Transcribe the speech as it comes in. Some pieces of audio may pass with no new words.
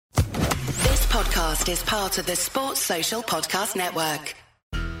podcast is part of the Sports Social Podcast Network.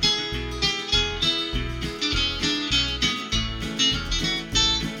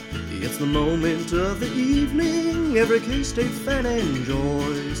 It's the moment of the evening every K-State fan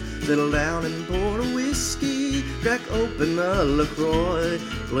enjoys. Settle down and pour a whiskey, crack open a LaCroix.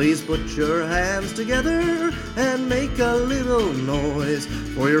 Please put your hands together and make a little noise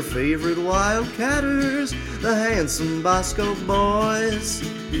for your favorite Wildcatters, the handsome Bosco Boys.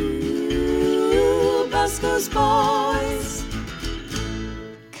 Ooh, Bosco's Boys.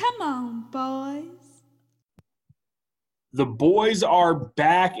 Come on, boys. The boys are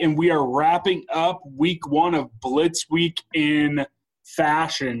back, and we are wrapping up week one of Blitz week in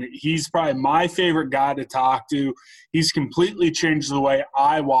fashion. He's probably my favorite guy to talk to. He's completely changed the way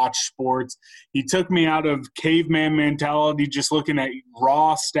I watch sports. He took me out of caveman mentality, just looking at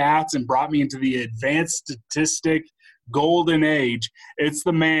raw stats, and brought me into the advanced statistic golden age. It's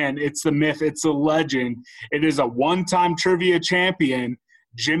the man, it's the myth, it's the legend. It is a one-time trivia champion,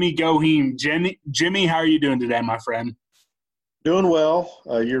 Jimmy Goheen. Jimmy, how are you doing today, my friend? Doing well.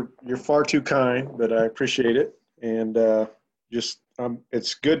 You're far too kind, but I appreciate it. And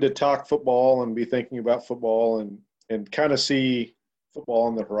it's good to talk football and be thinking about football and kind of see football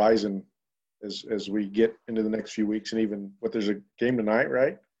on the horizon as we get into the next few weeks. And even there's a game tonight,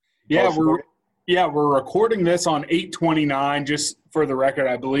 right? We're recording this on 8/29. Just for the record,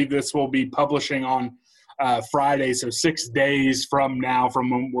 I believe this will be publishing on Friday, so 6 days from now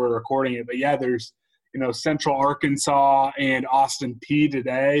from when we're recording it. But yeah, there's Central Arkansas and Austin Peay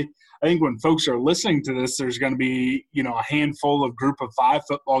today. I think when folks are listening to this, there's going to be, a handful of group of 5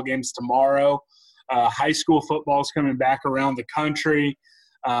 football games tomorrow. High school football is coming back around the country.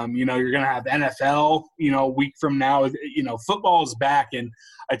 You're going to have NFL, a week from now. Football is back. And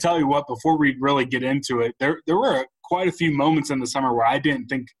I tell you what, before we really get into it, there were quite a few moments in the summer where I didn't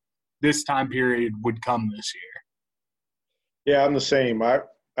think this time period would come this year. Yeah, I'm the same. I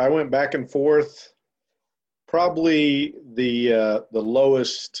went back and forth. Probably the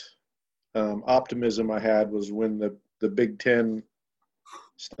lowest optimism I had was when the Big Ten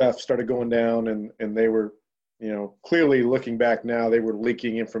stuff started going down, and they were, clearly looking back now, they were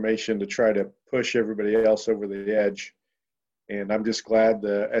leaking information to try to push everybody else over the edge. And I'm just glad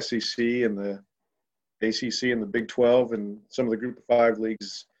the SEC and the ACC and the Big 12 and some of the Group of 5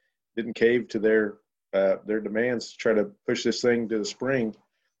 leagues didn't cave to their demands to try to push this thing to the spring.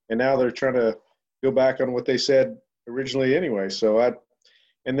 And now they're trying to go back on what they said originally anyway. So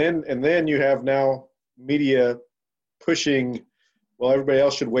and then you have now media pushing, well, everybody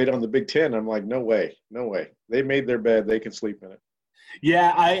else should wait on the Big Ten. I'm like, no way. They made their bed. They can sleep in it.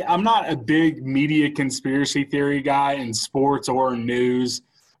 Yeah, I'm not a big media conspiracy theory guy in sports or news,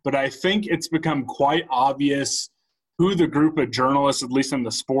 but I think it's become quite obvious who the group of journalists, at least in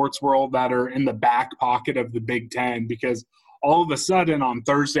the sports world, that are in the back pocket of the Big Ten, because all of a sudden on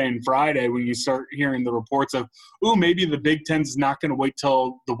Thursday and Friday, when you start hearing the reports of, maybe the Big Ten's not going to wait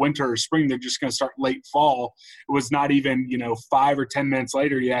till the winter or spring, they're just going to start late fall. It was not even, 5 or 10 minutes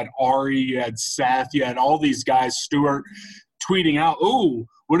later, you had Ari, you had Seth, you had all these guys, Stewart, tweeting out,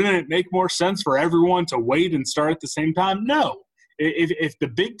 wouldn't it make more sense for everyone to wait and start at the same time? No. If the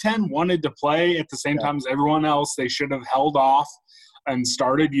Big Ten wanted to play at the same time as everyone else, they should have held off and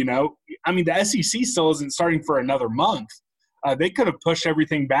started, the SEC still isn't starting for another month. They could have pushed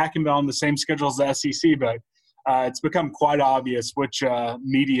everything back and been on the same schedule as the SEC, but it's become quite obvious which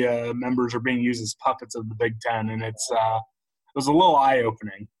media members are being used as puppets of the Big Ten, and it was a little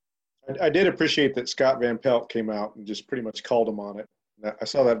eye-opening. I did appreciate that Scott Van Pelt came out and just pretty much called him on it. I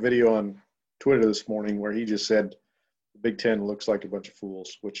saw that video on Twitter this morning where he just said the Big Ten looks like a bunch of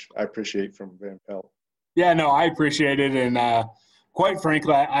fools, which I appreciate from Van Pelt. Yeah, no, I appreciate it, and quite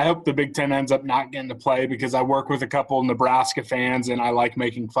frankly, I hope the Big Ten ends up not getting to play because I work with a couple of Nebraska fans and I like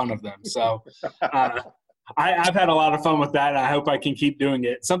making fun of them. So I've had a lot of fun with that, and I hope I can keep doing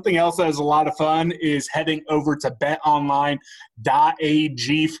it. Something else that is a lot of fun is heading over to betonline.ag.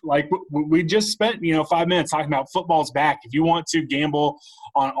 Like we just spent, 5 minutes talking about football's back. If you want to gamble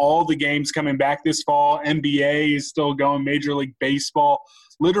on all the games coming back this fall, NBA is still going, Major League Baseball,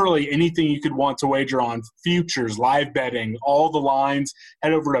 literally anything you could want to wager on, futures, live betting, all the lines,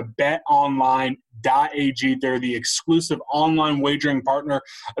 head over to betonline.ag. They're the exclusive online wagering partner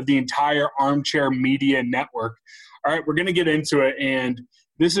of the entire Armchair Media Network. All right, we're going to get into it, and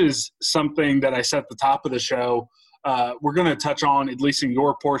this is something that I said at the top of the show. We're going to touch on, at least in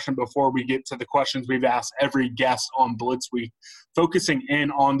your portion, before we get to the questions we've asked every guest on Blitz Week, focusing in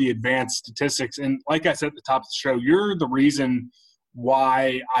on the advanced statistics. And like I said at the top of the show, you're the reason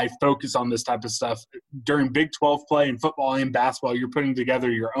why I focus on this type of stuff. During Big 12 play in football and basketball, you're putting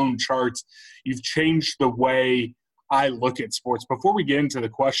together your own charts. You've changed the way I look at sports. Before we get into the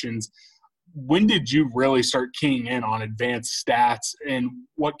questions, when did you really start keying in on advanced stats, and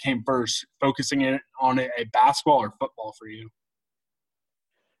what came first, focusing on a basketball or football for you?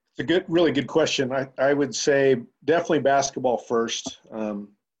 It's a really good question. I would say definitely basketball first.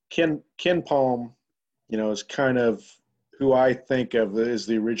 Ken Palm, is kind of who I think of as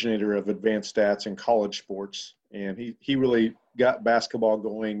the originator of advanced stats in college sports. And he really got basketball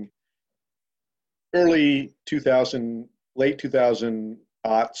going early 2000, late 2000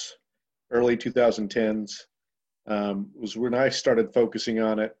 aughts, early 2010s, was when I started focusing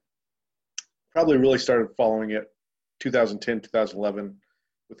on it. Probably really started following it 2010, 2011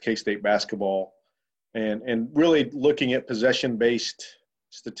 with K-State basketball, and really looking at possession-based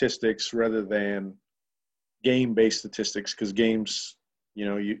statistics rather than game-based statistics, because games,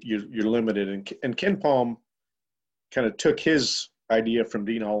 you're limited. And Ken Palm kind of took his idea from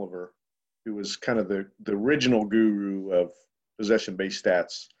Dean Oliver, who was kind of the original guru of possession-based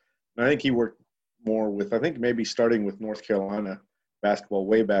stats. And I think he worked more with, I think maybe starting with North Carolina basketball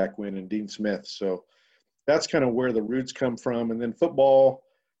way back when, and Dean Smith. So that's kind of where the roots come from. And then football,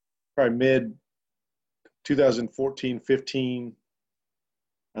 probably mid 2014, 15,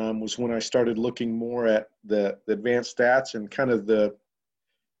 was when I started looking more at the advanced stats, and kind of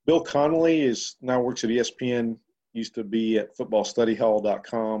Bill Connolly now works at ESPN, used to be at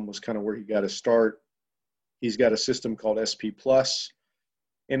footballstudyhall.com, was kind of where he got his start. He's got a system called SP+.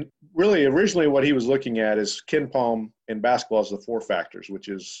 And really, originally what he was looking at is Ken Palm in basketball is the 4 factors, which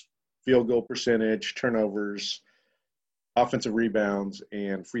is field goal percentage, turnovers, offensive rebounds,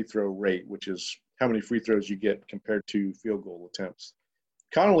 and free throw rate, which is how many free throws you get compared to field goal attempts.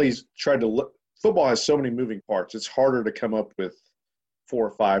 Connolly's tried to look – football has so many moving parts. It's harder to come up with 4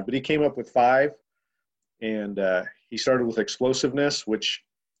 or 5, but he came up with 5. And he started with explosiveness, which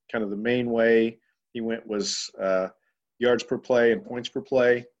kind of the main way he went was yards per play and points per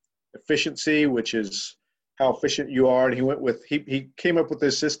play. Efficiency, which is how efficient you are. And he came up with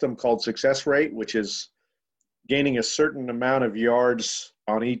this system called success rate, which is gaining a certain amount of yards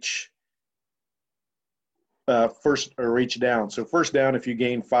on each each down. So first down, if you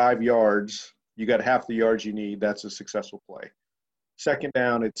gain 5 yards, you got half the yards you need. That's a successful play. Second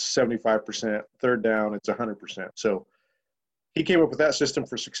down, it's 75%. Third down, it's 100%. So he came up with that system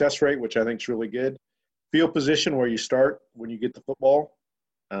for success rate, which I think is really good. Field position, where you start when you get the football.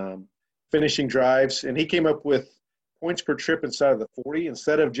 Finishing drives. And he came up with points per trip inside of the 40.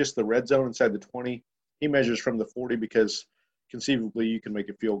 Instead of just the red zone inside the 20, he measures from the 40, because conceivably you can make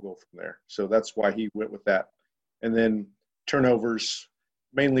a field goal from there. So that's why he went with that. And then turnovers,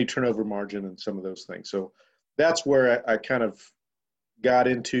 mainly turnover margin and some of those things. So that's where I kind of got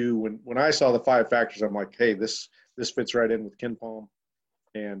into when I saw the 5 factors. I'm like, hey, this fits right in with Ken Palm,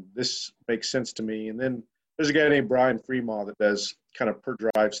 and this makes sense to me. And then there's a guy named Brian Freemaw that does kind of per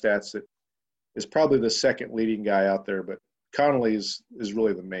drive stats that is probably the second leading guy out there, but Connolly is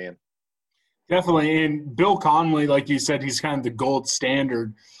really the man. Definitely. And Bill Connolly, like you said, he's kind of the gold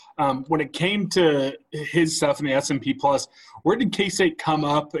standard. When it came to his stuff in the S&P Plus, where did K-State come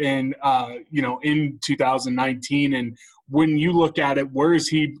up in 2019? And when you look at it, where is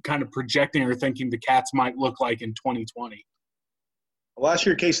he kind of projecting or thinking the Cats might look like in 2020? Last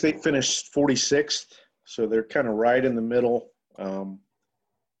year, K-State finished 46th, so they're kind of right in the middle.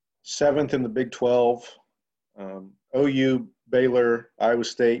 7th in the Big 12. OU, Baylor, Iowa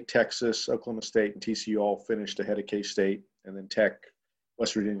State, Texas, Oklahoma State, and TCU all finished ahead of K-State, and then Tech,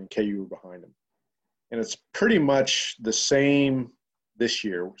 West Virginia, and KU were behind them. And it's pretty much the same this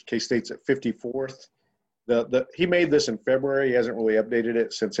year. K-State's at 54th. He made this in February. He hasn't really updated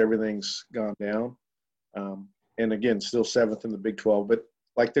it since everything's gone down. And again, still 7th in the Big 12.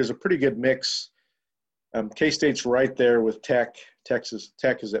 But there's a pretty good mix. K-State's right there with Tech. Tech is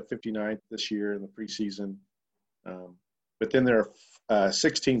at 59th this year in the preseason. But then there are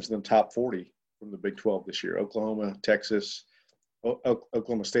 6 teams in the top 40 from the Big 12 this year. Oklahoma, Texas,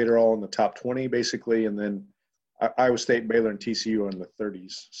 Oklahoma State are all in the top 20 basically, and then Iowa State, Baylor, and TCU are in the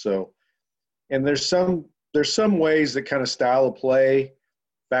 30s. So, and there's some ways that kind of style of play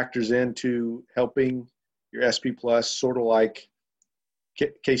factors into helping your SP Plus, sort of like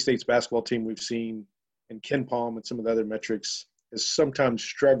K-State's basketball team we've seen, and Ken Palm and some of the other metrics has sometimes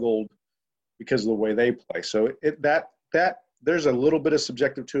struggled because of the way they play. So that there's a little bit of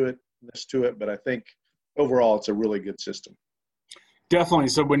subjectiveness to it, but I think overall it's a really good system. Definitely.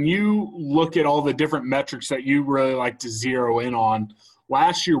 So when you look at all the different metrics that you really like to zero in on,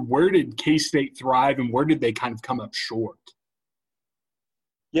 last year, where did K-State thrive and where did they kind of come up short?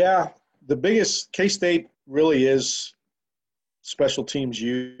 Yeah, the biggest K-State really is special teams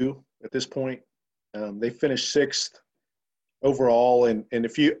U at this point. They finished sixth overall, and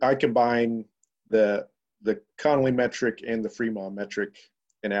if I combine the Connolly metric and the Fremont metric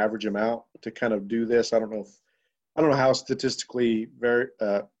and average them out to kind of do this. I don't know how statistically very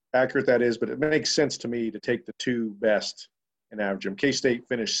accurate that is, but it makes sense to me to take the two best and average them. K-State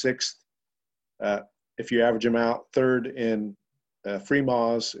finished sixth. If you average them out, third in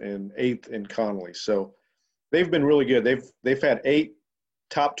Fremont and eighth in Connolly. So they've been really good. They've had 8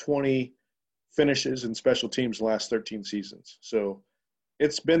 top 20 finishes in special teams the last 13 seasons. So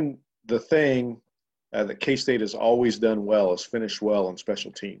it's been the thing that K-State has always done well, is finished well in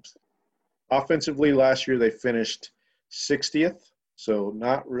special teams. Offensively, last year they finished 60th, so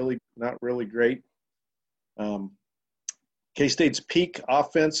not really great. K-State's peak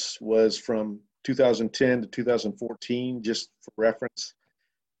offense was from 2010 to 2014, just for reference.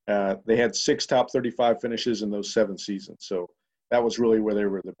 They had 6 top 35 finishes in those 7 seasons, so that was really where they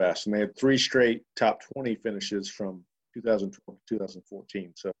were the best. And they had 3 straight top 20 finishes from 2012 to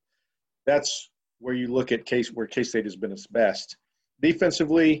 2014. So that's where you look at where K-State has been its best.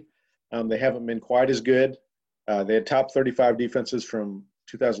 Defensively, they haven't been quite as good. They had top 35 defenses from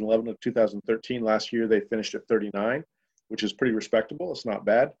 2011 to 2013. Last year, they finished at 39, which is pretty respectable. It's not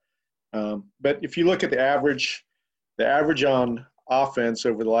bad. But if you look at the average on offense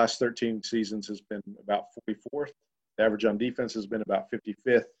over the last 13 seasons has been about 44th. The average on defense has been about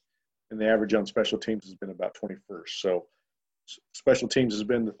 55th, and the average on special teams has been about 21st. So special teams has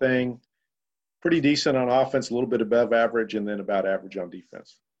been the thing. Pretty decent on offense, a little bit above average, and then about average on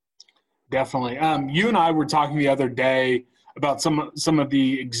defense. Definitely. You and I were talking the other day about some of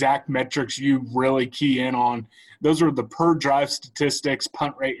the exact metrics you really key in on. Those are the per drive statistics,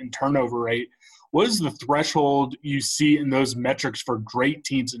 punt rate, and turnover rate. What is the threshold you see in those metrics for great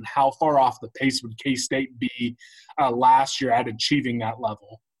teams, and how far off the pace would K-State be last year at achieving that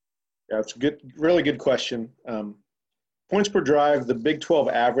level? Yeah, it's a really good question. Points per drive, the Big 12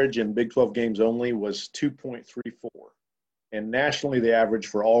 average in Big 12 games only was 2.34. And nationally, the average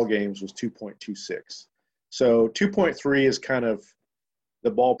for all games was 2.26. So 2.3 is kind of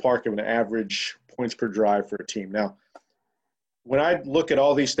the ballpark of an average points per drive for a team. Now, when I look at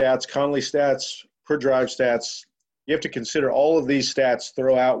all these stats, Connolly stats, per drive stats, you have to consider all of these stats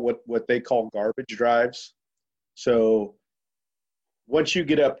throw out what they call garbage drives. So once you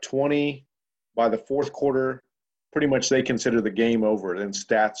get up 20 by the fourth quarter, pretty much they consider the game over, then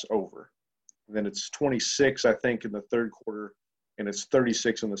stats over. And then it's 26, I think, in the third quarter, and it's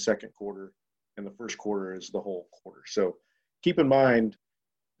 36 in the second quarter, and the first quarter is the whole quarter. So keep in mind,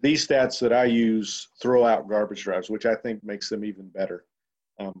 these stats that I use throw out garbage drives, which I think makes them even better.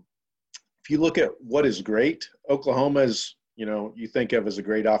 If you look at what is great, Oklahoma is, you think of as a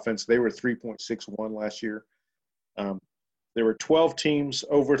great offense. They were 3.61 last year. There were 12 teams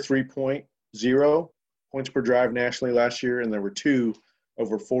over 3.0 points per drive nationally last year, and there were 2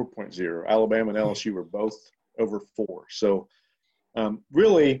 over 4.0. Alabama and LSU were both over 4. So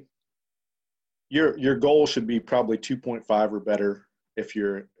really, your goal should be probably 2.5 or better if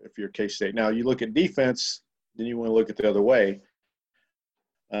you're K-State. Now you look at defense, then you want to look at the other way.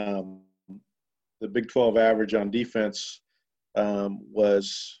 The Big 12 average on defense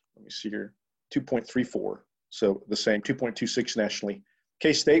was, let me see here, 2.34. So the same, 2.26 nationally.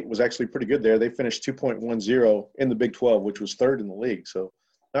 K-State was actually pretty good there. They finished 2.10 in the Big 12, which was third in the league. So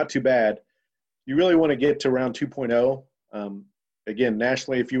not too bad. You really want to get to around 2.0. Again,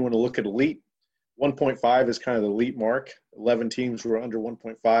 nationally, if you want to look at elite, 1.5 is kind of the elite mark. 11 teams were under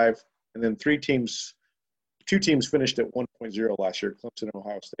 1.5. And then 2 teams finished at 1.0 last year, Clemson and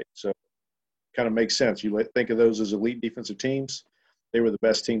Ohio State. So kind of makes sense. You think of those as elite defensive teams. They were the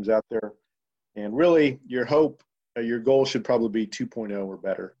best teams out there. And really, your goal should probably be 2.0 or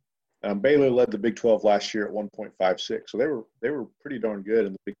better. Baylor led the Big 12 last year at 1.56. So they were pretty darn good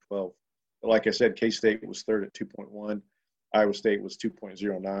in the Big 12. But like I said, K-State was third at 2.1. Iowa State was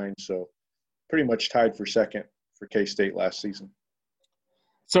 2.09. So pretty much tied for second for K-State last season.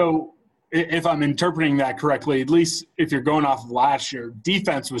 So if I'm interpreting that correctly, at least if you're going off of last year,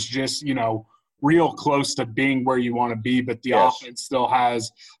 defense was just, real close to being where you want to be, but the offense still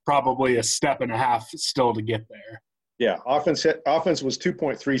has probably a step and a half still to get there. Yeah, offense was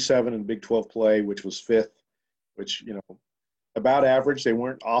 2.37 in Big 12 play, which was fifth, which, about average. They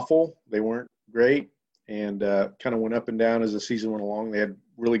weren't awful. They weren't great, and kind of went up and down as the season went along. They had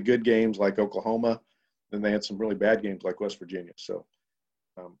really good games like Oklahoma, then they had some really bad games like West Virginia. So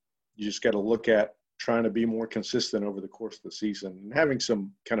you just got to look at trying to be more consistent over the course of the season and having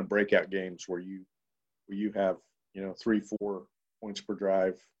some kind of breakout games where you have, 3, 4 points per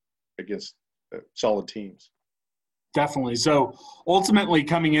drive against solid teams. Definitely. So ultimately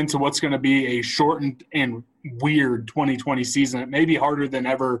coming into what's going to be a shortened and weird 2020 season, it may be harder than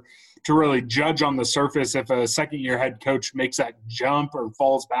ever to really judge on the surface if a second-year head coach makes that jump or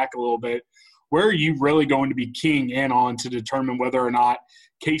falls back a little bit. Where are you really going to be keying in on to determine whether or not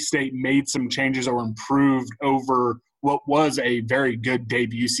K-State made some changes or improved over what was a very good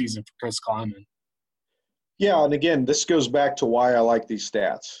debut season for Chris Kleiman? Yeah, and again, this goes back to why I like these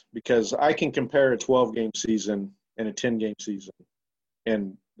stats, because I can compare a 12-game season and a 10-game season,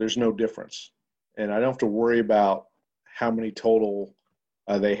 and there's no difference. And I don't have to worry about how many total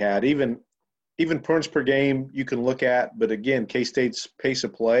they had. Even points per game you can look at, but again, K-State's pace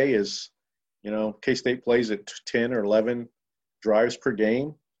of play is, K-State plays at 10 or 11 drives per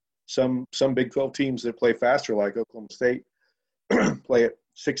game. Some Big 12 teams that play faster, like Oklahoma State, play at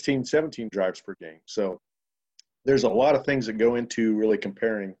 16, 17 drives per game. So there's a lot of things that go into really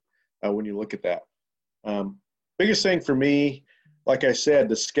comparing when you look at that. Biggest thing for me, like I said,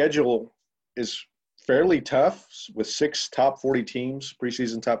 the schedule is fairly tough with 6 top 40 teams,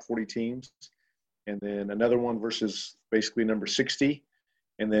 preseason top 40 teams, and then another one versus basically number 60,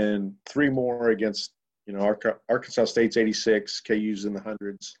 and then 3 more against, Arkansas State's 86, KU's in the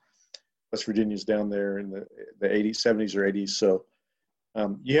hundreds, West Virginia's down there in the 80s, 70s or 80s. So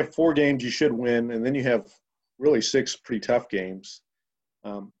you have 4 games you should win, and then you have really 6 pretty tough games.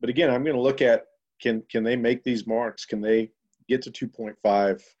 But again, I'm going to look at can they make these marks? Can they get to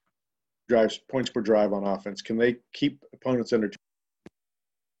 2.5 points per drive on offense? Can they keep opponents under 2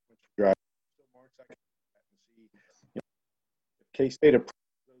 points per drive? If K-State approves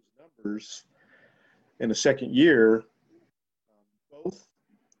those numbers in the second year, both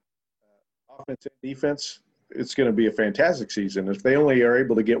offense and defense, it's going to be a fantastic season. If they only are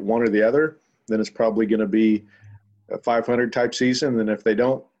able to get one or the other, then it's probably going to be a 500 type season. And if they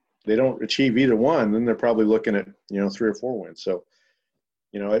don't achieve either one, then they're probably looking at 3 or 4 wins. So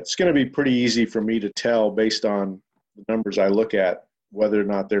it's going to be pretty easy for me to tell based on the numbers I look at whether or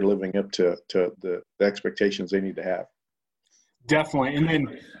not they're living up to the expectations they need to have. Definitely. And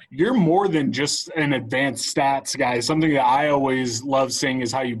then you're more than just an advanced stats guy. Something that I always love seeing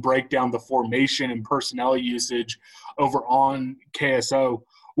is how you break down the formation and personnel usage over on KSO.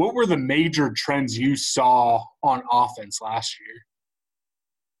 What were the major trends you saw on offense last year?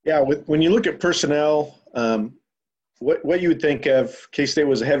 Yeah, when you look at personnel, what you would think of, K-State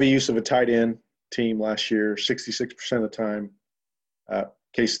was a heavy use of a tight end team last year, 66% of the time.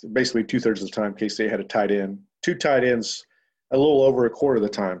 Basically 2/3 of the time, K-State had a tight end. 2 tight ends a little over a quarter of the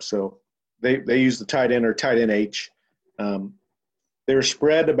time. So they used the tight end or tight end H. They were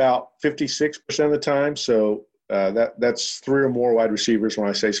spread about 56% of the time. So that's 3 or more wide receivers when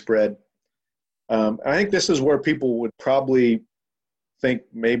I say spread. I think this is where people would probably think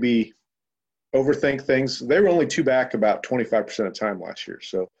maybe overthink things. They were only 2-back about 25% of the time last year.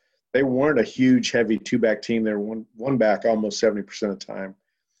 So they weren't a huge, heavy 2-back team. They were one back almost 70% of the time.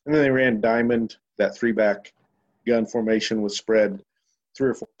 And then they ran diamond, that 3-back gun formation with spread 3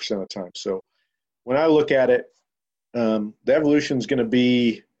 or 4% of the time. So when I look at it, the evolution is going to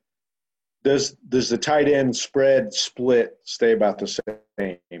be, does the tight end spread split stay about the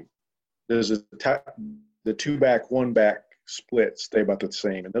same? Does the 2-back, 1-back split stay about the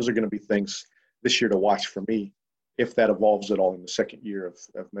same? And those are going to be things this year to watch for me if that evolves at all in the second year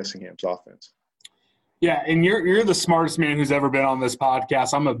of Messingham's offense. Yeah, and you're the smartest man who's ever been on this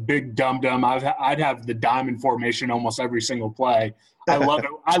podcast. I'm a big dum-dum. I'd have the diamond formation almost every single play. I love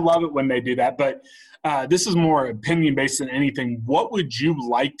it. I love it when they do that. But this is more opinion-based than anything. What would you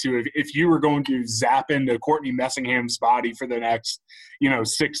like to, if you were going to zap into Courtney Messingham's body for the next,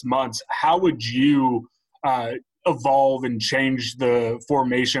 6 months, how would you evolve and change the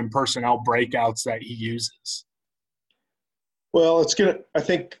formation personnel breakouts that he uses? Well,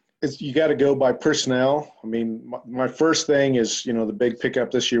 you got to go by personnel. I mean, my first thing is, the big pickup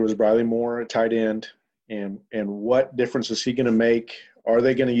this year was Briley Moore at tight end, and what difference is he going to make? Are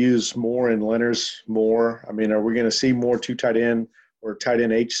they going to use Moore and Leonard's more? I mean, are we going to see more 2 tight end or tight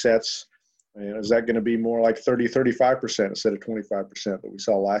end H sets? Is that going to be more like 30, 35% instead of 25% that we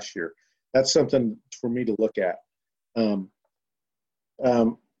saw last year? That's something for me to look at.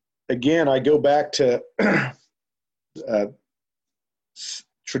 Again, I go back to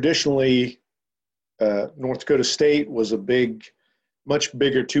traditionally, North Dakota State was a much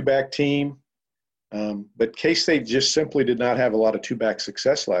bigger 2-back team, but K-State just simply did not have a lot of 2-back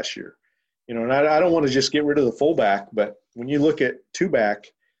success last year. And I don't want to just get rid of the fullback, but when you look at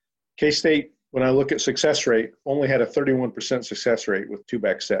 2-back, K-State, when I look at success rate, only had a 31% success rate with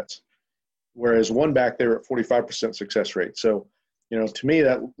 2-back sets, whereas 1-back they were at 45% success rate. So to me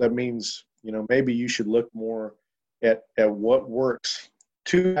that means, maybe you should look more at what works.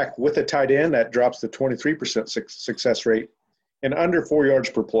 Two back with a tight end, that drops to 23% success rate and under 4 yards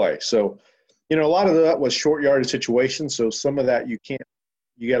per play. So, a lot of that was short yardage situations. So some of that you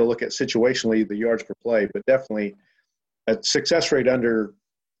got to look at situationally the yards per play, but definitely a success rate under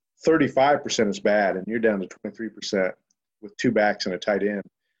 35% is bad, and you're down to 23% with two backs and a tight end.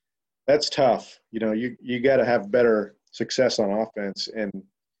 That's tough. You got to have better success on offense. And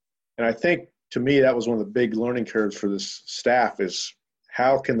I think, to me, that was one of the big learning curves for this staff is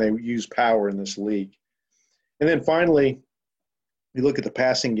how can they use power in this league? And then finally, you look at the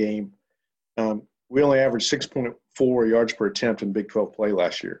passing game. We only averaged 6.4 yards per attempt in Big 12 play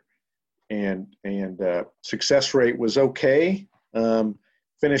last year. And success rate was okay.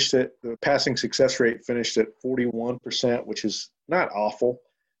 The passing success rate finished at 41%, which is not awful.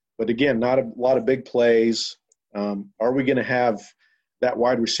 But again, not a lot of big plays. Are we going to have that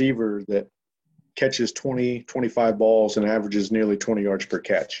wide receiver that catches 20, 25 balls and averages nearly 20 yards per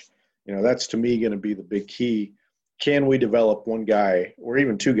catch? That's to me going to be the big key. Can we develop one guy or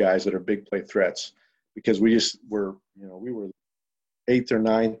even two guys that are big play threats? Because we were 8th or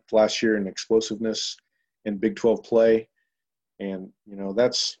 9th last year in explosiveness in Big 12 play. And,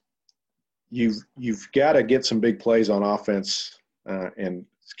 that's you've got to get some big plays on offense. And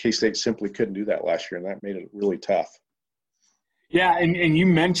K-State simply couldn't do that last year, and that made it really tough. Yeah, and you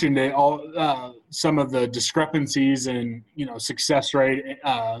mentioned it all, some of the discrepancies in, success rate,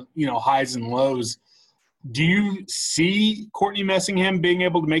 highs and lows. Do you see Courtney Messingham being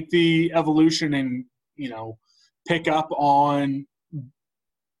able to make the evolution and, pick up on,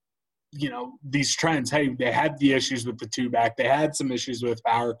 these trends? Hey, they had the issues with the two back. They had some issues with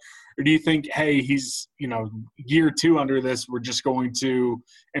power. Or do you think, hey, he's, year 2 under this, we're just going to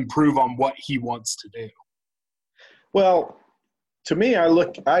improve on what he wants to do? Well, to me,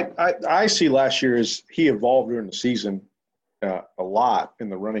 I see last year as he evolved during the season a lot in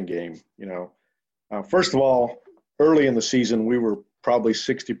the running game. First of all, early in the season, we were probably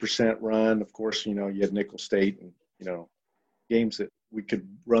 60% run. Of course, you had Nicholls State and, games that we could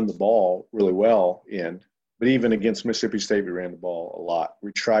run the ball really well in. But even against Mississippi State, we ran the ball a lot.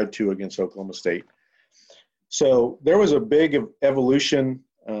 We tried to against Oklahoma State. So there was a big evolution.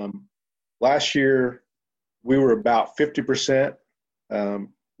 Last year, we were about 50%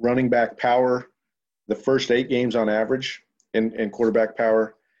 running back power the first 8 games on average in quarterback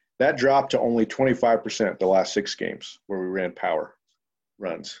power. That dropped to only 25% the last 6 games where we ran power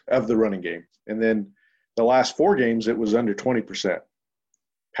runs of the running game. And then the last 4 games, it was under 20%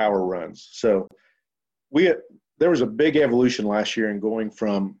 power runs. So there was a big evolution last year in going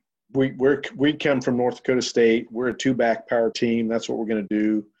from we come from North Dakota State. We're a 2-back power team. That's what we're going to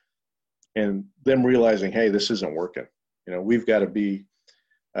do. And them realizing, hey, this isn't working. We've got to be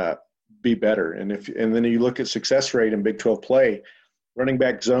better. And then you look at success rate in Big 12 play, running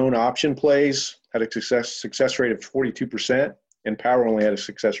back zone option plays had a success rate of 42%, and power only had a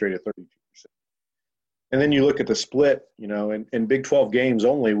success rate of 32%. And then you look at the split, in Big 12 games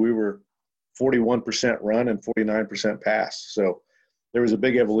only, we were 41% run and 49% pass. So there was a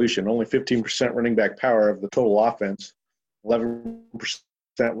big evolution. Only 15% running back power of the total offense. 11%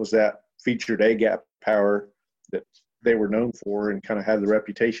 was that featured A-gap power that they were known for and kind of had the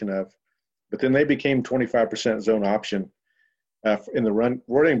reputation of. But then they became 25% zone option in the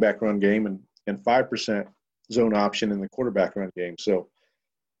running back run game and 5% zone option in the quarterback run game. So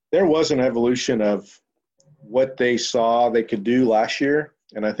there was an evolution of what they saw they could do last year,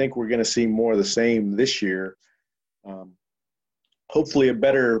 and I think we're going to see more of the same this year. Hopefully a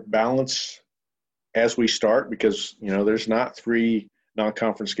better balance as we start because, there's not 3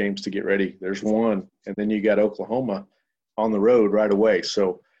 non-conference games to get ready. There's 1, and then you got Oklahoma on the road right away.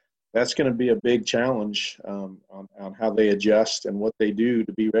 So that's going to be a big challenge on how they adjust and what they do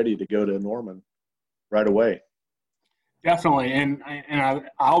to be ready to go to Norman right away. Definitely, and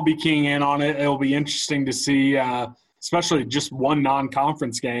I'll be keying in on it. It'll be interesting to see, especially just one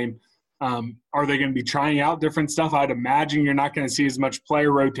non-conference game. Are they going to be trying out different stuff? I'd imagine you're not going to see as much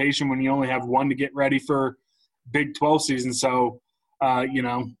player rotation when you only have 1 to get ready for Big 12 season. So,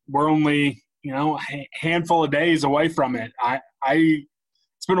 we're only a handful of days away from it.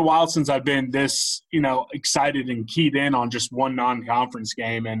 It's been a while since I've been this excited and keyed in on just one non-conference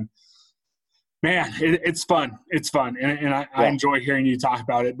game, and man, it's fun. It's fun, and I enjoy hearing you talk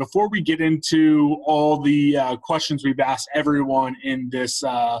about it. Before we get into all the questions we've asked everyone in this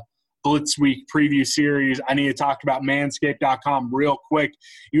Blitz Week preview series, I need to talk about manscaped.com real quick.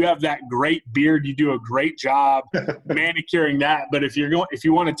 You have that great beard. You do a great job manicuring that. But if you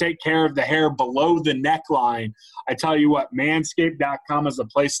want to take care of the hair below the neckline, I tell you what, manscaped.com is the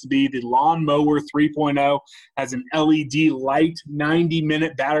place to be. The Lawnmower 3.0 has an LED light,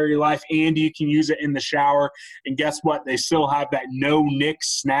 90-minute battery life, and you can use it in the shower. And guess what? They still have that no nick,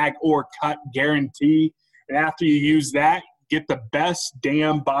 snag, or cut guarantee. And after you use that, get the best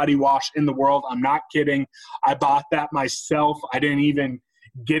damn body wash in the world. I'm not kidding. I bought that myself. I didn't even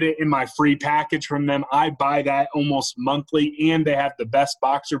get it in my free package from them. I buy that almost monthly, and they have the best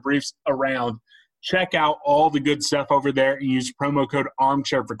boxer briefs around. Check out all the good stuff over there and use promo code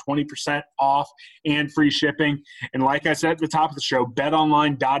ARMCHAIR for 20% off and free shipping. And like I said at the top of the show,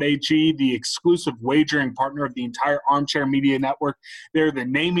 betonline.ag, the exclusive wagering partner of the entire Armchair Media Network. They're the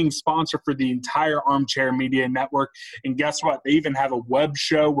naming sponsor for the entire Armchair Media Network. And guess what? They even have a web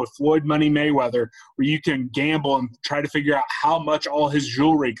show with Floyd Money Mayweather where you can gamble and try to figure out how much all his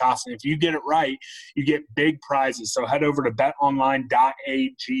jewelry costs. And if you get it right, you get big prizes. So head over to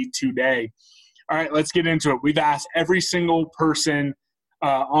betonline.ag today. All right, let's get into it. We've asked every single person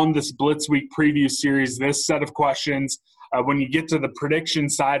on this Blitz Week preview series this set of questions. When you get to the prediction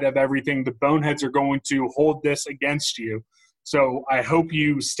side of everything, the Boneheads are going to hold this against you. So I hope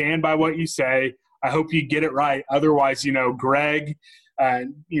you stand by what you say. I hope you get it right. Otherwise, Greg,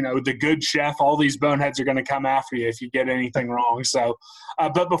 the good chef, all these Boneheads are going to come after you if you get anything wrong. So,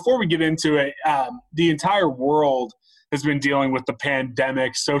 but before we get into it, the entire world has been dealing with the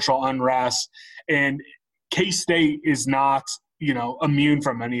pandemic, social unrest, and K-State is not, immune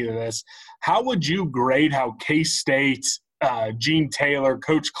from any of this. How would you grade how K-State, Gene Taylor,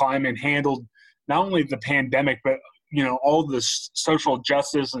 Coach Kleiman handled not only the pandemic, but, all the social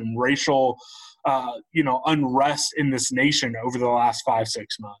justice and racial, unrest in this nation over the last 5-6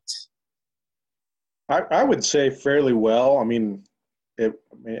 months? I would say fairly well. A-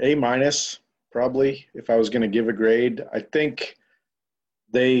 probably, if I was going to give a grade. I think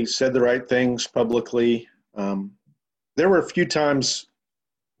they said the right things publicly. There were a few times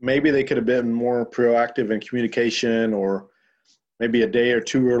maybe they could have been more proactive in communication, or maybe a day or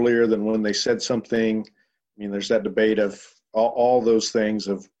two earlier than when they said something. There's that debate of all those things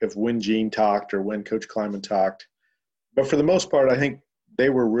of when Gene talked or when Coach Kleiman talked. But for the most part, I think they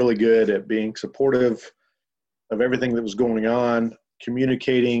were really good at being supportive of everything that was going on,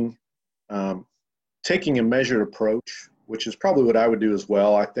 communicating, taking a measured approach, which is probably what I would do as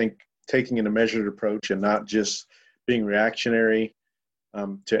well. I think taking a measured approach and not just being reactionary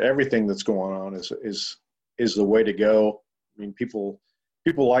to everything that's going on is the way to go. People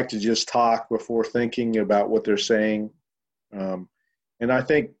like to just talk before thinking about what they're saying. And I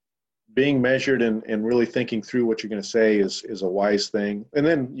think being measured and really thinking through what you're going to say is a wise thing. And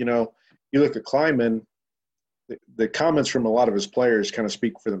then, you look at Kleiman, the comments from a lot of his players kind of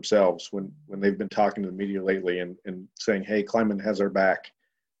speak for themselves when they've been talking to the media lately and saying, hey, Kleiman has our back.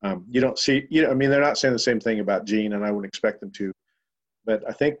 You don't see, they're not saying the same thing about Gene, and I wouldn't expect them to. But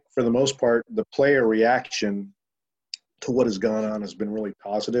I think for the most part, the player reaction to what has gone on has been really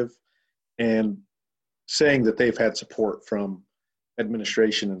positive, and saying that they've had support from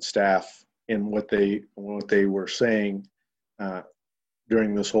administration and staff in what they were saying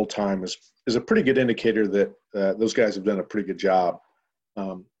during this whole time is a pretty good indicator that those guys have done a pretty good job.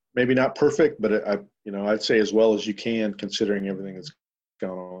 Maybe not perfect, but I'd say as well as you can considering everything that's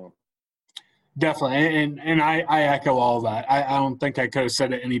going on. Definitely, and I echo all of that. I don't think I could have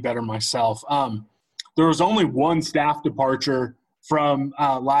said it any better myself. There was only one staff departure from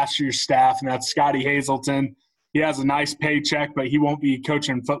last year's staff, and that's Scotty Hazelton. He has a nice paycheck, but he won't be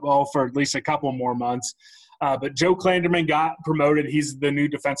coaching football for at least a couple more months. But Joe Klanderman got promoted. He's the new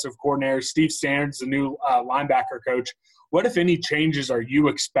defensive coordinator. Steve Standard's the new linebacker coach. What, if any, changes are you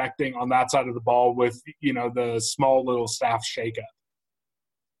expecting on that side of the ball with, the small little staff shakeup?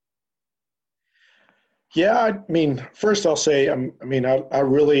 Yeah, first I'll say, I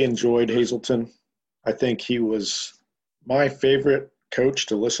really enjoyed Hazelton. I think he was my favorite coach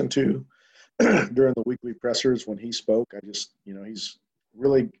to listen to during the weekly pressers when he spoke. He's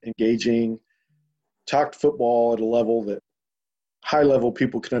really engaging, talked football at a level that high level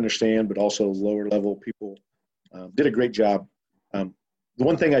people can understand, but also lower level people did a great job. The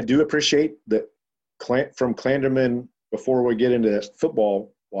one thing I do appreciate that from Klanderman, before we get into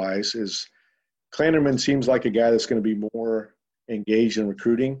football wise, is Klanderman seems like a guy that's going to be more engaged in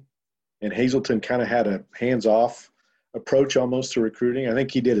recruiting, and Hazelton kind of had a hands-off approach almost to recruiting. I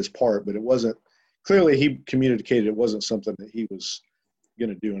think he did his part, but it wasn't – clearly he communicated it wasn't something that he was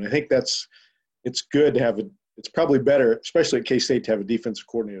going to do. And I think it's good to have it's probably better, especially at K-State, to have a defensive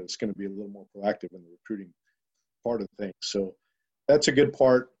coordinator that's going to be a little more proactive in the recruiting part of things. So that's a good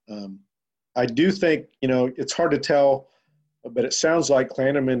part. I do think, it's hard to tell, but it sounds like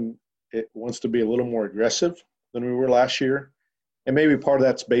Klanderman wants to be a little more aggressive than we were last year. And maybe part of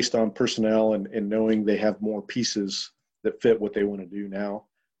that's based on personnel and knowing they have more pieces that fit what they want to do now.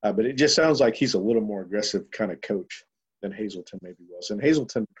 But it just sounds like he's a little more aggressive kind of coach than Hazleton maybe was. And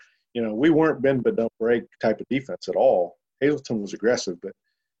Hazleton, we weren't bend but don't break type of defense at all. Hazleton was aggressive, but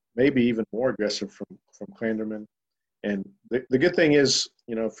maybe even more aggressive from Klanderman. And the good thing is,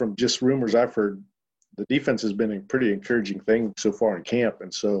 from just rumors I've heard, the defense has been a pretty encouraging thing so far in camp.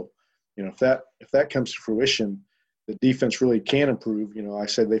 And so, if that comes to fruition, the defense really can improve. I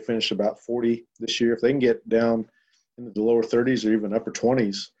said they finished about 40 this year. If they can get down into the lower 30s or even upper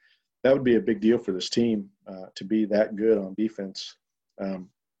 20s, that would be a big deal for this team to be that good on defense,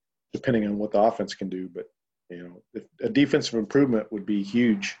 depending on what the offense can do. But, if a defensive improvement would be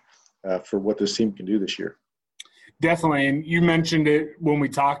huge for what this team can do this year. Definitely. And you mentioned it when we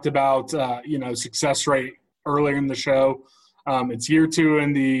talked about, success rate earlier in the show. It's year 2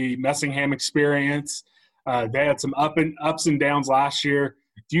 in the Messingham experience. They had some ups and downs last year.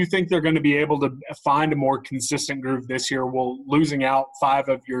 Do you think they're going to be able to find a more consistent groove this year? Will losing out 5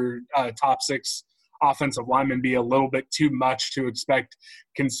 of your top 6 offensive linemen be a little bit too much to expect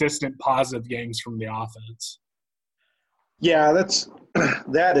consistent positive games from the offense? Yeah,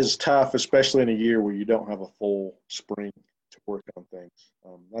 that is tough, especially in a year where you don't have a full spring to work on things.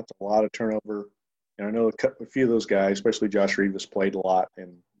 That's a lot of turnover. And I know a few of those guys, especially Josh Rivas, played a lot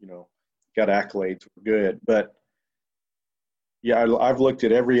and, got accolades, were good. But, yeah, I've looked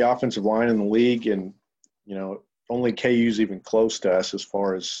at every offensive line in the league, and, only KU's even close to us as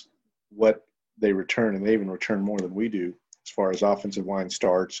far as what they return, and they even return more than we do as far as offensive line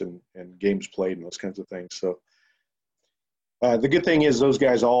starts and games played and those kinds of things. So the good thing is those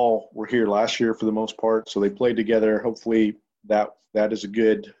guys all were here last year for the most part, so they played together. Hopefully that is a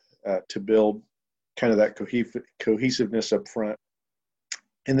good to build kind of that cohesiveness up front.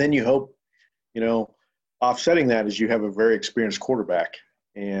 And then you hope, offsetting that is you have a very experienced quarterback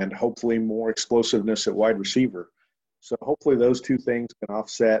and hopefully more explosiveness at wide receiver. So hopefully those two things can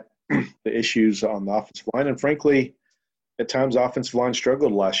offset the issues on the offensive line. And frankly, at times the offensive line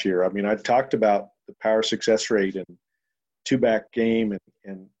struggled last year. I mean, I talked about the power success rate and two-back game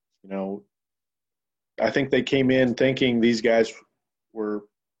and I think they came in thinking these guys were,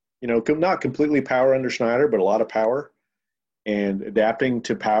 not completely power under Schneider, but a lot of power, and adapting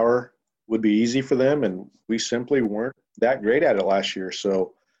to power would be easy for them, and we simply weren't that great at it last year.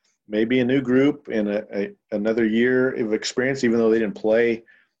 So maybe a new group and another year of experience, even though they didn't play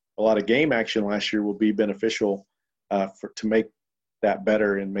a lot of game action last year, will be beneficial to make that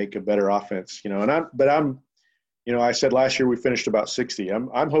better and make a better offense. I said last year we finished about 60.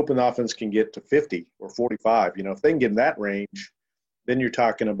 I'm hoping the offense can get to 50 or 45. If they can get in that range, then you're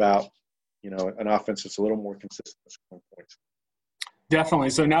talking about, an offense that's a little more consistent at scoring points.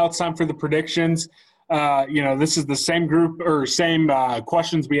 Definitely. So now it's time for the predictions. This is the same group or same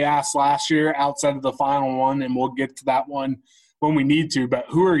questions we asked last year outside of the final one, and we'll get to that one when we need to. But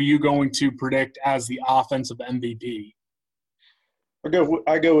who are you going to predict as the offensive MVP? I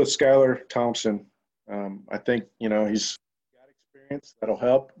go with Skylar Thompson. I think, he's got experience that'll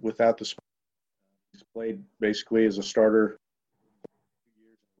help without the spring. He's played basically as a starter 2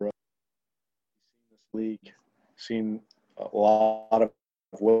 years in a row. He's seen this league, seen a lot of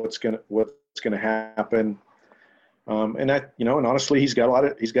what's gonna happen. And honestly, he's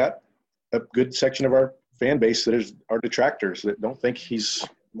got a good section of our fan base that is our detractors that don't think he's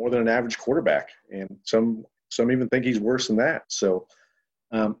more than an average quarterback. And some even think he's worse than that. So,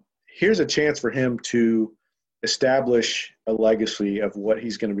 here's a chance for him to establish a legacy of what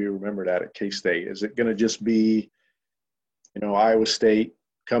he's going to be remembered at K-State. Is it going to just be, Iowa State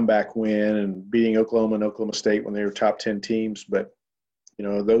comeback win and beating Oklahoma and Oklahoma State when they were top 10 teams, but,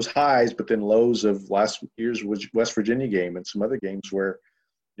 those highs, but then lows of last year's West Virginia game and some other games where,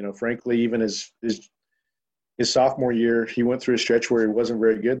 frankly, even his sophomore year, he went through a stretch where he wasn't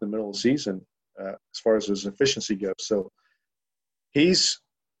very good in the middle of the season as far as his efficiency goes. So he's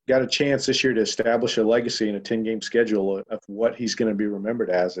got a chance this year to establish a legacy in a 10-game schedule of what he's going to be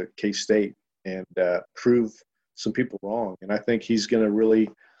remembered as at K-State and prove some people wrong. And I think he's going to really,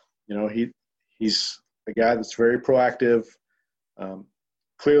 he's a guy that's very proactive,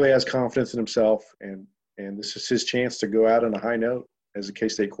 clearly has confidence in himself, and this is his chance to go out on a high note as a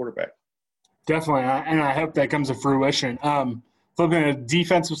K-State quarterback. Definitely, and I hope that comes to fruition. Flipping the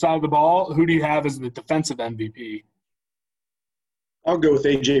defensive side of the ball, who do you have as the defensive MVP? I'll go with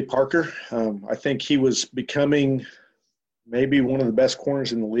A.J. Parker. I think he was becoming maybe one of the best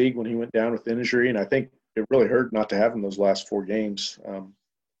corners in the league when he went down with injury, and I think it really hurt not to have him those last 4 games, 4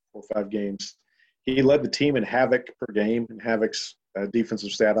 or 5 games. He led the team in havoc per game, and havoc's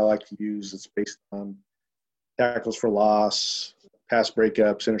defensive stat I like to use. It's based on tackles for loss, pass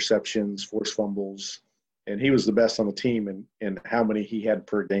breakups, interceptions, forced fumbles, and he was the best on the team in how many he had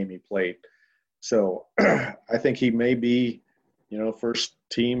per game he played. So I think he may be, first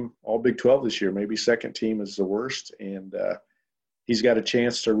team all Big 12 this year. Maybe second team is the worst, and he's got a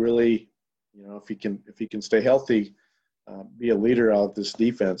chance to really, if he can stay healthy, be a leader of this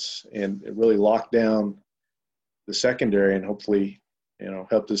defense and really lock down the secondary and hopefully,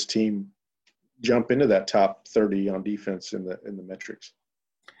 help this team jump into that top 30 on defense in the metrics.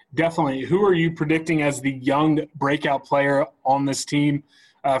 Definitely. Who are you predicting as the young breakout player on this team?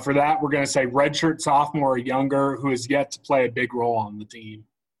 For that, we're going to say redshirt sophomore or younger who has yet to play a big role on the team.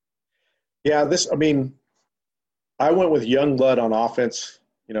 Yeah, I went with young blood on offense.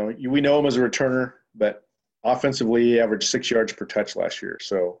 We know him as a returner, but offensively he averaged 6 yards per touch last year.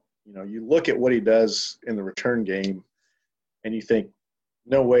 So, you look at what he does in the return game and you think,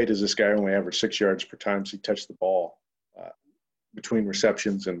 no way does this guy only average 6 yards per time he touched the ball between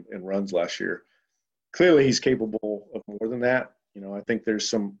receptions and runs last year. Clearly he's capable of more than that. I think there's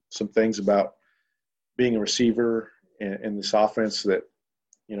some things about being a receiver in this offense that,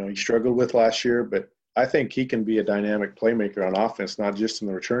 he struggled with last year, but I think he can be a dynamic playmaker on offense, not just in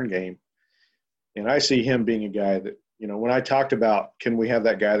the return game. And I see him being a guy that, when I talked about can we have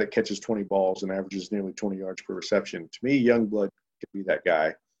that guy that catches 20 balls and averages nearly 20 yards per reception, to me, Youngblood could be that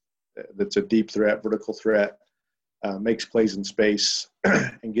guy that's a deep threat, vertical threat, makes plays in space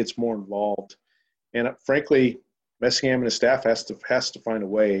and gets more involved. And frankly, Messingham and his staff has to find a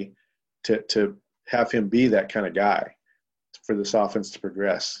way to have him be that kind of guy for this offense to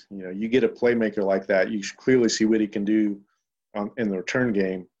progress. You get a playmaker like that, you clearly see what he can do in the return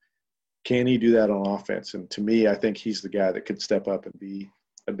game. Can he do that on offense? And to me, I think he's the guy that could step up and be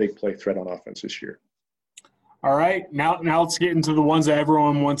a big play threat on offense this year. All right, now let's get into the ones that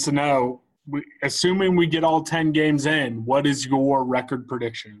everyone wants to know. Assuming we get all 10 games in, what is your record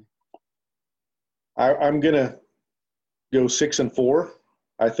prediction? I'm going to go 6-4.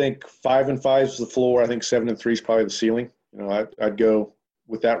 I think 5-5 is the floor. I think 7-3 is probably the ceiling. I'd go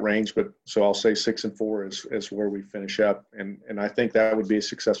with that range, but so I'll say 6-4 is where we finish up, and I think that would be a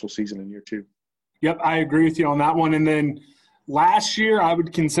successful season in year 2. Yep, I agree with you on that one. And then last year, I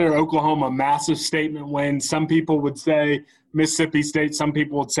would consider Oklahoma a massive statement win. Some people would say Mississippi State. Some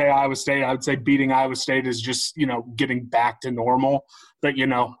people would say Iowa State. I would say beating Iowa State is just, getting back to normal. But,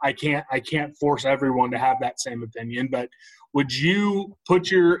 I can't force everyone to have that same opinion. But would you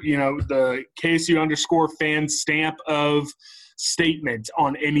put your, the KSU_fan stamp of statement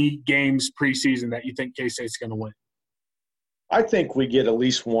on any games preseason that you think K-State's going to win? I think we get at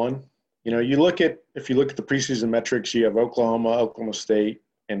least one. If you look at the preseason metrics, you have Oklahoma, Oklahoma State,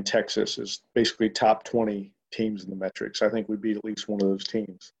 and Texas is basically top 20 teams in the metrics. I think we beat at least one of those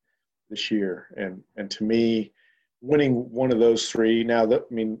teams this year. And to me, winning one of those three,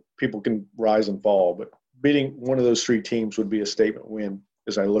 people can rise and fall, but beating one of those 3 teams would be a statement win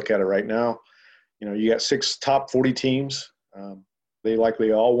as I look at it right now. You got 6 top 40 teams. They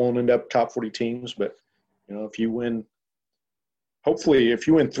likely all won't end up top 40 teams, but, if you win – hopefully, if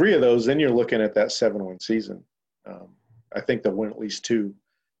you win 3 of those, then you're looking at that 7-win season. I think they'll win at least 2.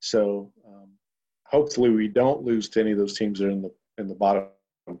 So hopefully we don't lose to any of those teams that are in the bottom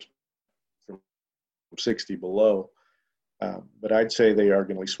from 60 below. But I'd say they are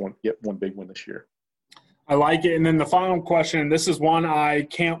going to at least get one big win this year. I like it. And then the final question, this is one I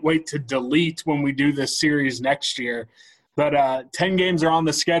can't wait to delete when we do this series next year. But 10 games are on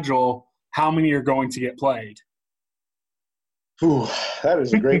the schedule. How many are going to get played? Ooh, that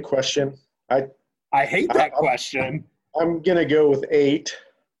is a great question. I hate that question. I'm going to go with 8.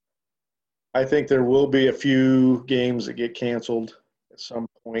 I think there will be a few games that get canceled at some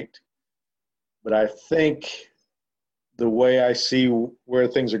point. But I think the way I see where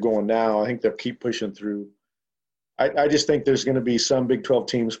things are going now, I think they'll keep pushing through. I just think there's going to be some Big 12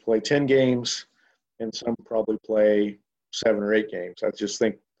 teams play 10 games and some probably play 7 or 8 games. I just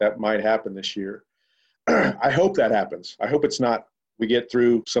think that might happen this year. I hope that happens. I hope it's not we get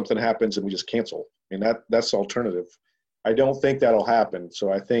through, something happens, and we just cancel. That's the alternative. I don't think that'll happen.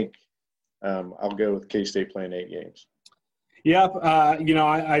 So I think I'll go with K-State playing 8 games. Yep.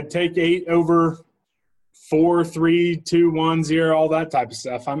 I'd take 8 over 4, 3, 2, 1, 0, all that type of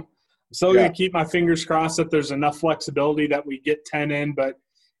stuff. I'm still going to keep my fingers crossed that there's enough flexibility that we get 10 in. But,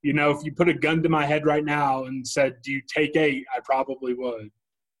 if you put a gun to my head right now and said, do you take 8, I probably would.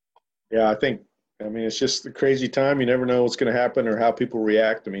 Yeah, I mean, it's just a crazy time. You never know what's going to happen or how people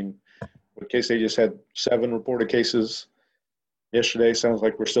react. I mean, in case they just had 7 reported cases yesterday. Sounds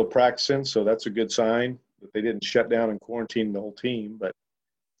like we're still practicing, so that's a good sign that they didn't shut down and quarantine the whole team. But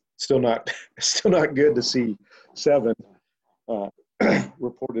still not good to see 7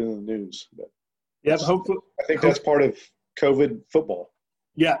 reported in the news. But hopefully, I think that's part of COVID football.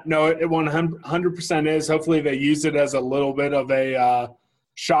 Yeah, no, it 100% is. Hopefully they use it as a little bit of a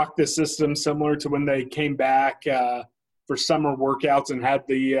shock the system, similar to when they came back for summer workouts and had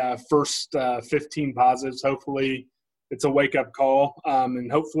the first 15 positives. Hopefully it's a wake-up call,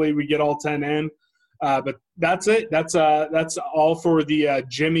 and hopefully we get all 10 in. But that's it. That's all for the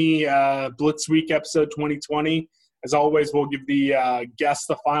Jimmy Blitz Week episode 2020. As always, we'll give the guests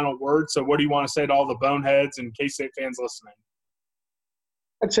the final word. So what do you want to say to all the Boneheads and K-State fans listening?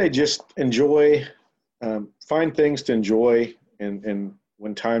 I'd say just enjoy, find things to enjoy, and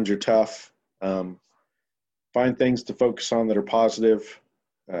when times are tough, find things to focus on that are positive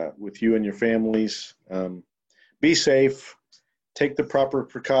with you and your families. Be safe, take the proper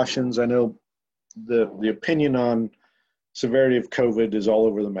precautions. I know the opinion on severity of COVID is all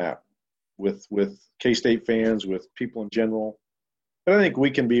over the map with K-State fans, with people in general. But I think we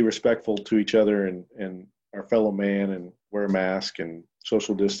can be respectful to each other and our fellow man and wear a mask and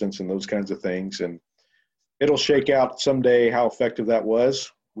social distance and those kinds of things. And it'll shake out someday how effective that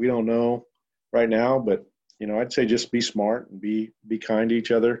was. We don't know right now, but, I'd say just be smart and be kind to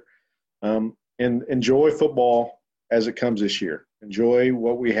each other, and enjoy football as it comes this year. Enjoy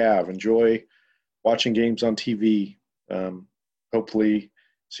what we have. Enjoy watching games on TV. Hopefully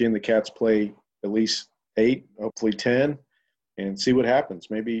seeing the Cats play at least 8, hopefully 10, and see what happens.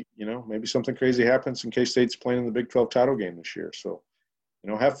 Maybe something crazy happens and K-State's playing in the Big 12 title game this year. So,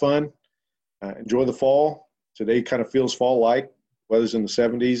 have fun, enjoy the fall. Today kind of feels fall-like. Weather's in the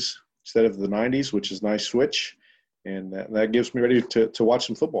 70s instead of the 90s, which is a nice switch. And that gives me ready to watch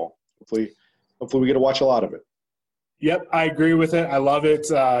some football. Hopefully we get to watch a lot of it. Yep, I agree with it. I love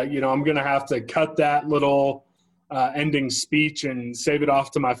it. I'm going to have to cut that little ending speech and save it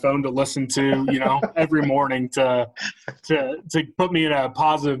off to my phone to listen to, every morning to put me in a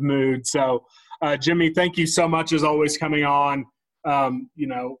positive mood. So, Jimmy, thank you so much as always coming on.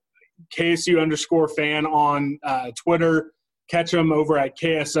 KSU_fan on Twitter. Catch him over at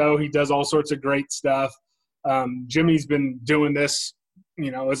KSO. He does all sorts of great stuff. Jimmy's been doing this,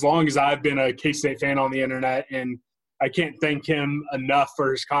 as long as I've been a K-State fan on the internet, and I can't thank him enough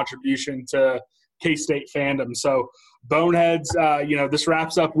for his contribution to K-State fandom. So, Boneheads, this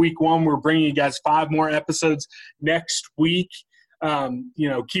wraps up week 1. We're bringing you guys 5 more episodes next week.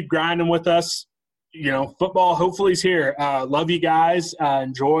 Keep grinding with us. Football hopefully is here. Love you guys.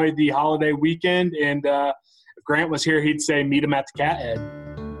 Enjoy the holiday weekend. And if Grant was here, he'd say meet him at the Cat Head.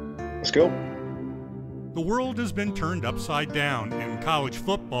 Let's go. The world has been turned upside down, and college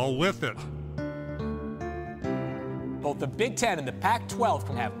football with it. Both the Big Ten and the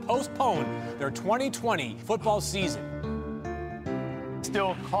Pac-12 have postponed their 2020 football season.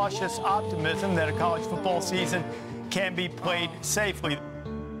 Still cautious optimism that a college football season can be played safely.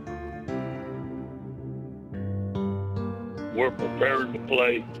 We're prepared to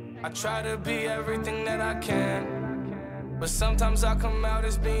play. I try to be everything that I can, but sometimes I come out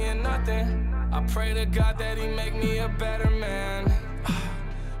as being nothing. I pray to God that he make me a better man.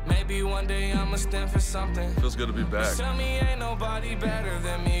 Maybe one day I'ma stand for something. Feels good to be back. Tell me ain't nobody better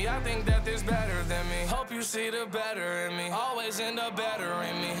than me. I think that there's better than me. Hope you see the better in me. Always end up better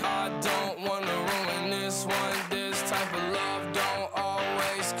in me. I don't wanna ruin this one. This type of love don't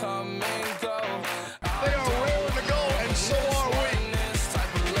always come and go. They are raring to go, and so are we. This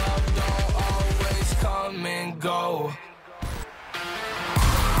type of love don't always come and go.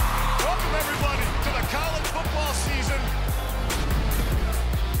 Welcome everybody to the college football season.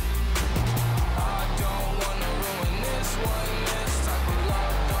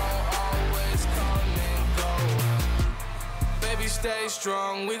 Stay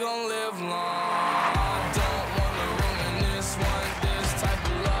strong, we gon' live long. I don't wanna ruin this one. This type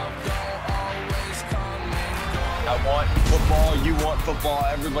of love don't always come and go. I want football, you want football,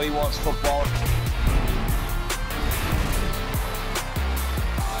 everybody wants football.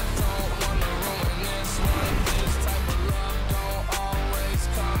 I don't wanna ruin this one. This type of love don't always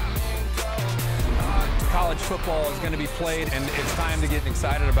come and go. College football is going to be played, and it's time to get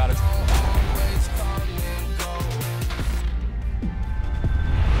excited about it.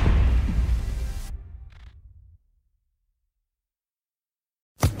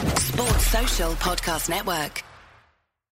 Social Podcast Network.